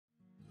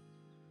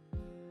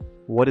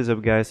What is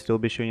up guys, today I'll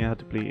be showing you how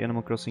to play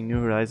Animal Crossing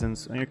New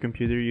Horizons on your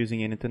computer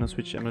using a Nintendo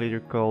Switch emulator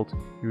called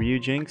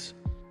Ryujinx.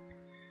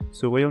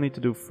 So what you'll need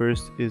to do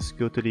first is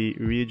go to the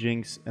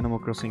Ryujinx Animal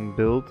Crossing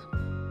build.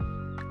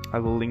 I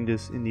will link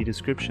this in the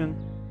description.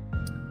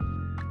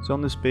 So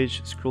on this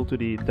page, scroll to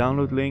the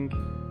download link,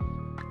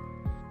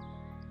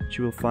 which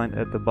you will find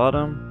at the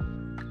bottom,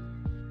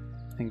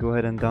 and go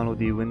ahead and download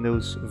the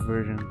Windows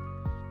version.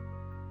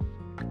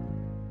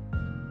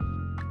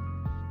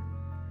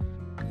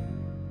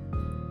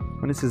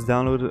 When this is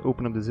downloaded,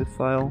 open up the zip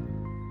file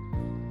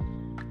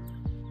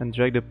and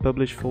drag the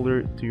publish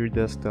folder to your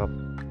desktop.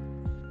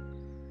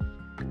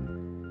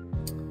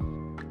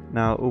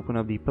 Now open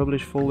up the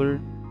publish folder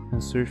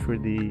and search for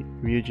the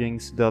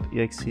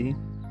ryujinx.exe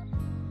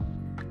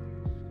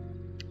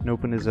and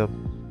open this up.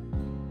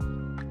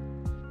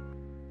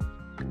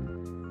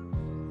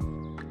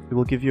 It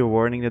will give you a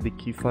warning that the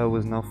key file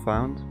was not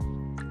found,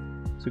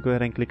 so go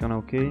ahead and click on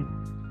OK.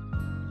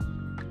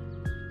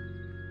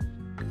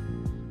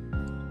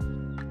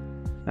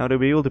 Now to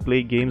be able to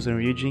play games on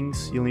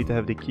Ryujinx, you'll need to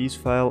have the keys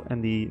file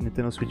and the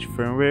Nintendo Switch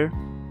firmware.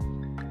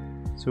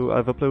 So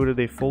I've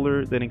uploaded a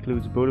folder that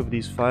includes both of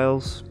these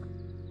files,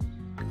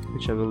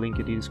 which I will link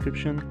in the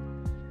description.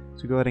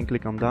 So go ahead and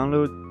click on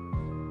download.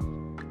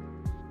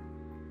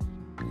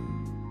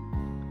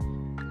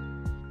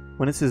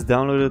 When this is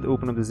downloaded,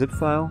 open up the zip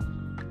file.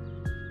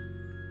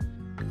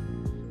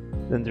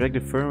 Then drag the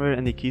firmware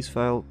and the keys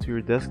file to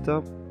your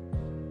desktop.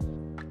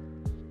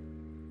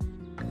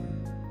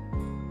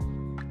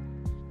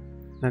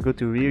 Now go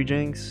to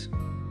Ryujinx,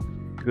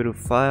 go to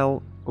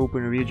File,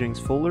 open Ryujinx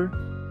folder,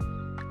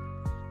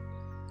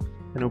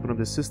 and open up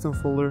the System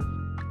folder,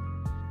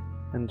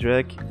 and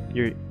drag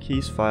your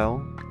keys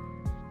file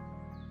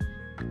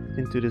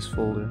into this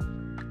folder.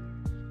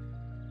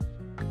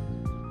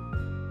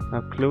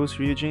 Now close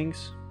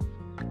Ryujinx,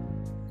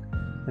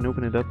 and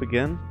open it up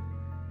again.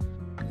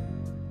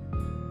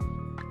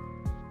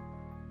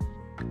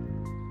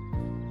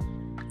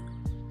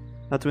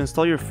 Now to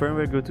install your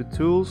firmware, go to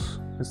Tools,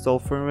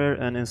 Install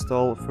Firmware, and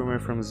install firmware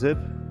from zip.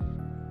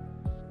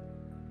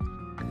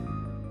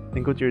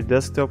 Then go to your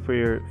desktop where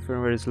your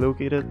firmware is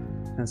located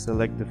and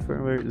select the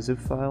firmware zip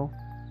file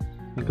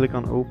and click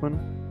on Open.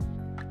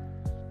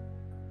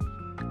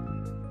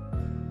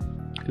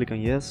 Click on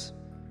Yes.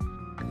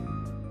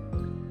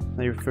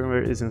 Now your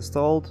firmware is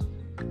installed.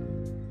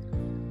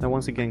 Now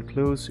once again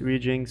close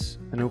Ryujinx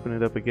and open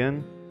it up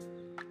again.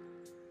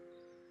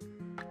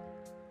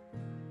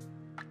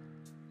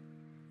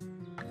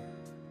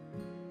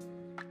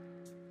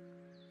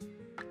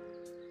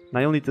 Now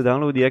you'll need to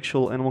download the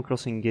actual Animal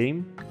Crossing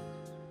game.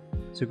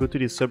 So go to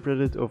the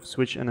subreddit of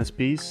Switch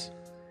NSPs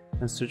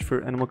and search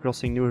for Animal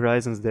Crossing New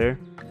Horizons there.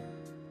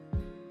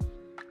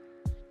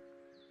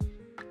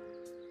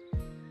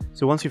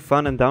 So once you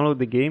found and download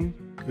the game,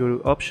 go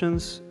to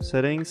Options,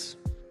 Settings,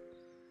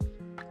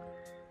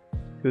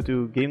 go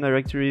to Game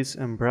Directories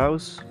and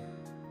Browse.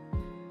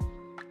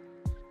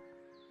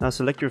 Now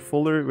select your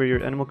folder where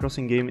your Animal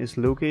Crossing game is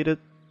located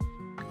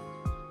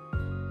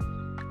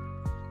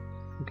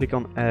and click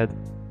on Add.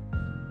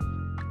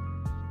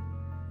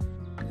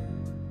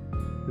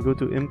 Go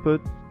to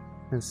Input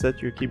and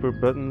set your keyboard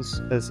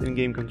buttons as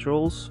in-game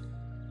controls.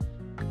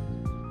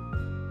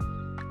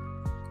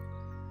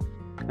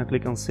 Now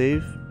click on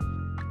Save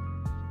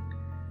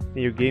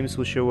and your games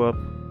will show up.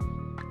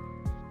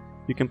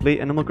 You can play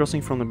Animal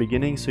Crossing from the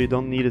beginning, so you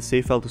don't need a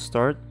save file to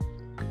start.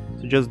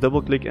 So just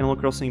double click Animal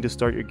Crossing to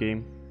start your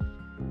game.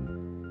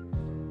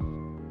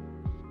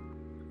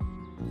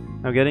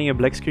 Now getting a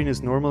black screen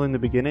is normal in the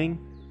beginning.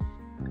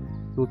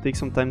 It will take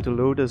some time to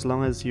load as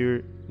long as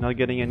you're not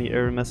getting any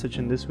error message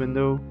in this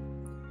window.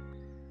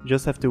 You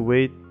just have to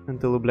wait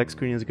until the black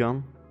screen is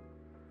gone.